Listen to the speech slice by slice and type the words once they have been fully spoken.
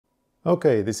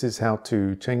Okay, this is how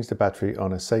to change the battery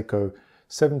on a Seiko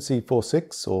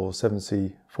 7C46 or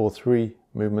 7C43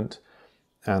 movement,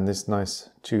 and this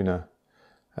nice Tuna.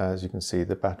 As you can see,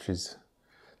 the battery's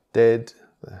dead,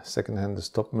 the second hand has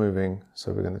stopped moving,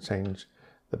 so we're going to change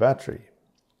the battery.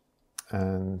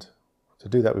 And to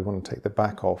do that, we want to take the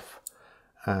back off,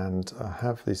 and I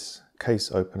have this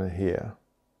case opener here.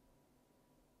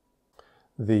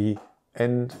 The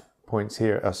end points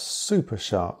here are super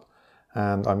sharp,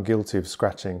 and I'm guilty of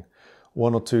scratching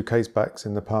one or two case backs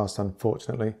in the past,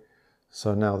 unfortunately.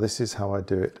 So now this is how I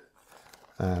do it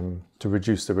to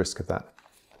reduce the risk of that.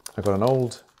 I've got an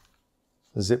old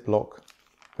Ziploc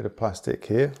bit of plastic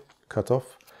here, cut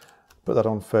off, put that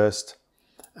on first,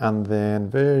 and then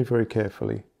very, very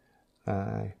carefully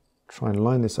try and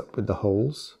line this up with the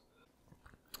holes.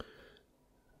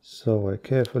 So I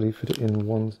carefully fit it in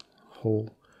one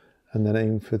hole and then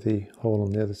aim for the hole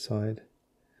on the other side,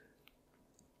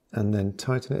 and then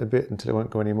tighten it a bit until it won't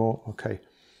go anymore. Okay,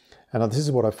 and now this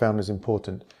is what I found is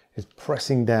important, is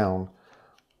pressing down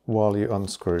while you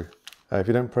unscrew. If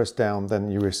you don't press down,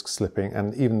 then you risk slipping,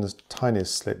 and even the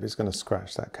tiniest slip is going to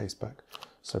scratch that case back.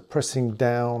 So pressing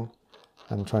down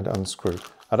and trying to unscrew.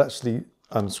 I'd actually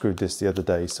unscrewed this the other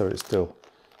day, so it's still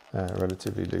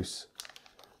relatively loose.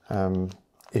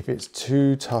 If it's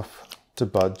too tough to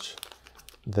budge,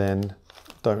 then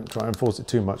don't try and force it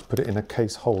too much. Put it in a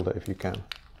case holder if you can,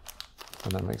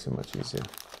 and that makes it much easier.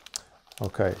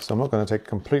 Okay, so I'm not going to take it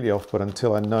completely off, but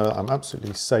until I know I'm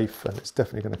absolutely safe and it's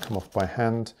definitely going to come off by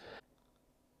hand.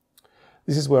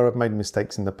 This is where I've made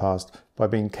mistakes in the past, by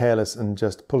being careless and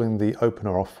just pulling the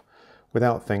opener off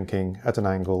without thinking at an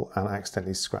angle and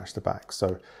accidentally scratch the back.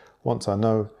 So once I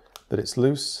know that it's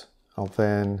loose, I'll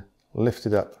then lift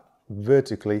it up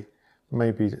vertically,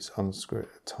 maybe just unscrew it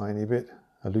a tiny bit,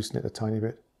 loosen it a tiny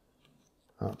bit,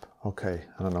 up. Okay,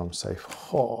 and I know I'm safe.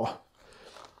 Oh.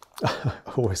 I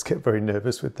always get very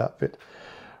nervous with that bit.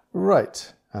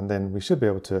 Right, and then we should be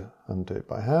able to undo it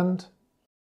by hand.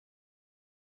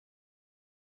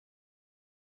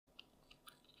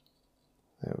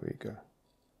 There we go.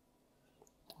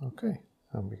 Okay,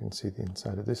 and we can see the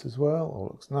inside of this as well. All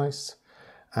looks nice.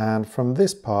 And from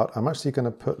this part, I'm actually going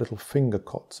to put little finger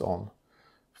cots on.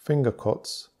 Finger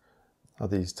cots are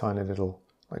these tiny little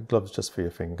like gloves just for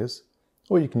your fingers,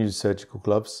 or you can use surgical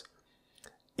gloves.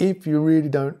 If you really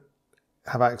don't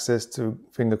have access to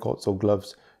finger cots or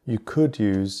gloves, you could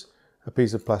use a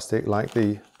piece of plastic like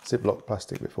the Ziploc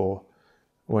plastic before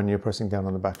when you're pressing down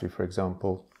on the battery, for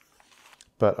example.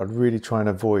 But I'd really try and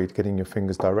avoid getting your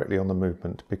fingers directly on the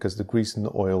movement, because the grease and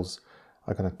the oils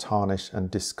are going to tarnish and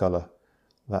discolor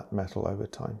that metal over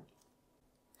time.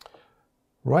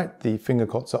 Right, the finger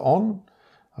cots are on.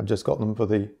 I've just got them for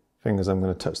the fingers I'm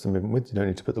going to touch the movement with. You don't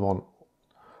need to put them on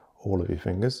all of your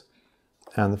fingers.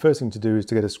 And the first thing to do is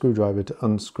to get a screwdriver to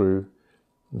unscrew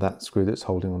that screw that's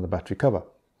holding on the battery cover.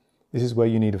 This is where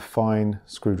you need a fine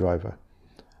screwdriver.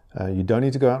 You don't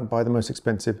need to go out and buy the most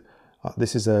expensive.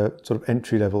 This is a sort of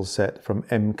entry-level set from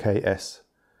MKS,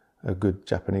 a good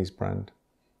Japanese brand.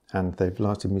 And they've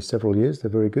lasted me several years,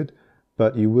 they're very good.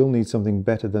 But you will need something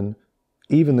better than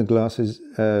even the glasses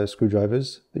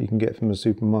screwdrivers that you can get from a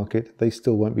supermarket. They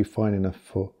still won't be fine enough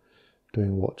for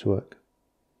doing watch work.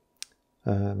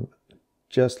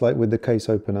 Just like with the case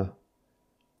opener,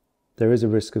 there is a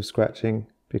risk of scratching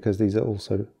because these are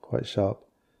also quite sharp.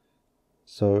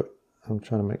 So I'm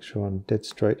trying to make sure I'm dead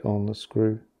straight on the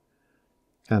screw.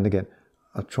 And again,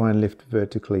 I'll try and lift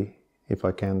vertically if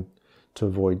I can to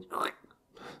avoid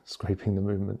scraping the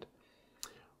movement.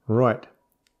 Right,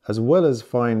 as well as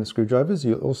fine screwdrivers,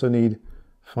 you'll also need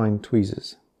fine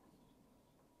tweezers.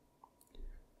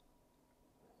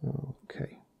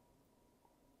 Okay.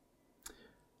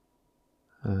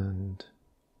 And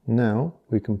now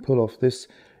we can pull off this.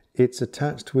 It's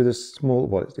attached with a small,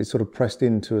 well, it's sort of pressed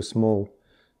into a small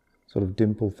sort of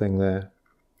dimple thing there.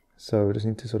 So we just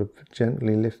need to sort of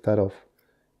gently lift that off.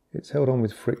 It's held on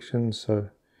with friction, so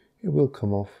it will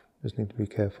come off. Just need to be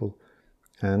careful.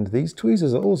 And these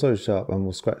tweezers are also sharp and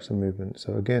will scratch the movement.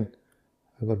 So again,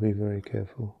 I've got to be very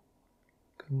careful.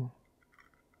 Come on.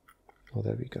 Oh,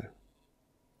 there we go.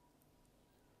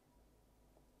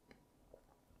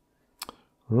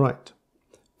 Right,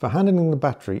 for handling the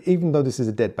battery, even though this is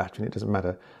a dead battery and it doesn't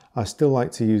matter, I still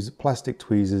like to use plastic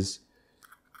tweezers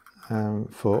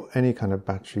for any kind of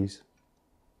batteries.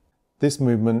 This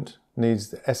movement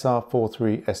needs the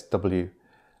SR43SW,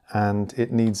 and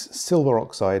it needs silver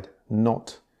oxide,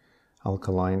 not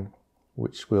alkaline,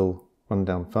 which will run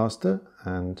down faster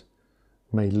and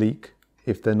may leak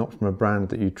if they're not from a brand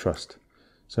that you trust.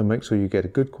 So make sure you get a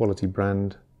good quality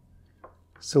brand,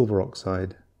 silver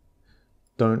oxide,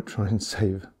 don't try and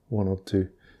save $1 or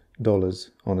 $2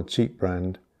 on a cheap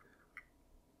brand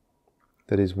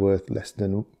that is worth less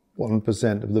than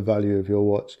 1% of the value of your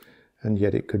watch, and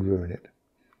yet it could ruin it.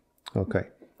 Okay,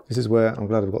 this is where I'm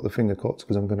glad I've got the finger cots,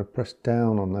 because I'm going to press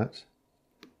down on that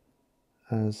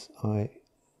as I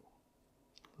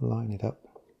line it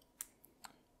up.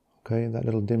 Okay, that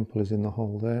little dimple is in the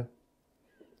hole there.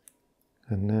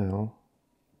 And now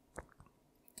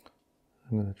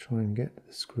I'm going to try and get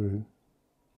the screw .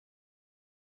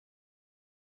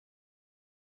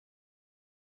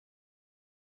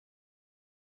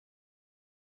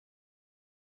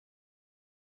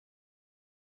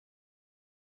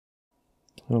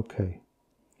 Okay,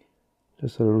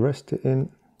 just sort of rest it in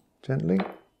gently,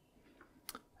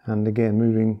 and again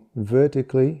moving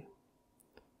vertically.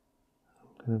 I'm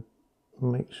going to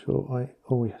make sure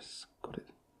oh yes, got it.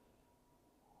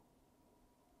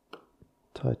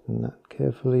 Tighten that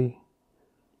carefully,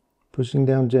 pushing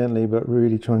down gently, but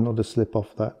really trying not to slip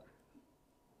off that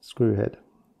screw head.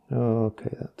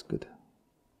 Okay, that's good.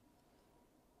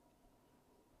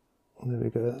 There we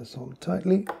go, that's on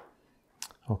tightly.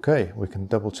 Okay, we can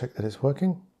double check that it's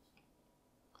working.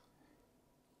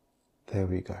 There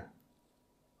we go.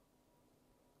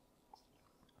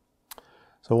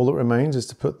 So all that remains is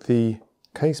to put the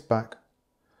case back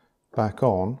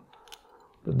on.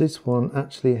 But this one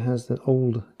actually has that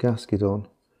old gasket on,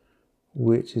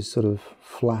 which is sort of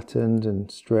flattened and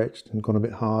stretched and gone a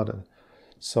bit harder.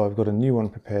 So I've got a new one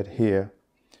prepared here,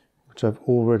 which I've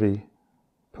already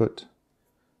put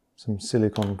some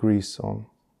silicone grease on.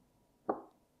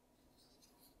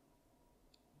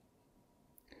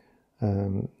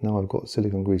 Now I've got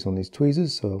silicone grease on these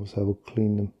tweezers, so I will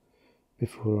clean them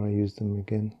before I use them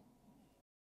again.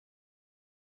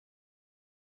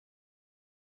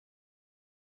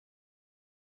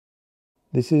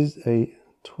 This is a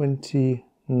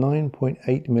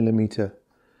 29.8mm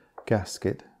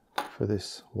gasket for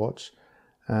this watch,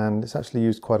 and it's actually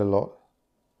used quite a lot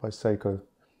by Seiko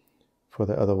for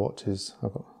their other watches.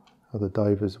 I've got other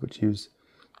divers which use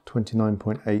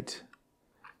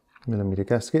 29.8mm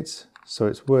gaskets, so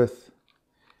it's worth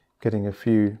getting a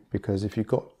few, because if you've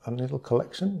got a little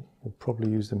collection, you'll probably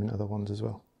use them in other ones as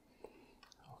well.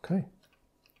 Okay.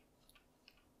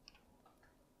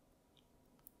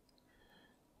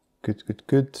 Good, good,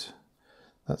 good.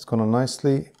 That's gone on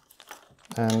nicely.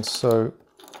 And so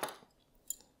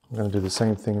I'm going to do the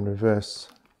same thing in reverse.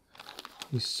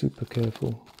 Be super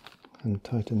careful and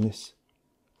tighten this.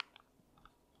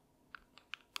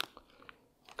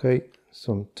 Okay,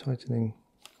 so I'm tightening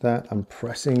that. I'm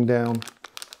pressing down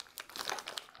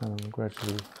and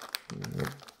gradually,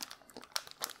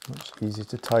 much easier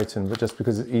to tighten, but just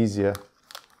because it's easier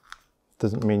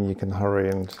doesn't mean you can hurry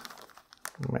and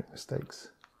make mistakes.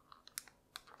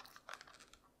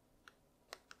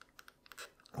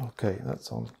 Okay,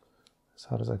 that's on as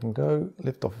hard as I can go.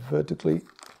 Lift off vertically.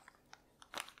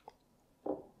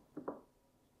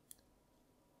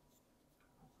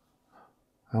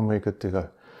 And we're good to go.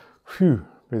 Phew,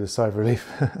 breathe a sigh of relief.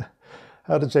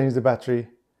 How to change the battery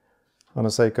on a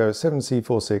Seiko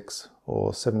 7C46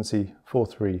 or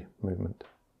 7C43 movement.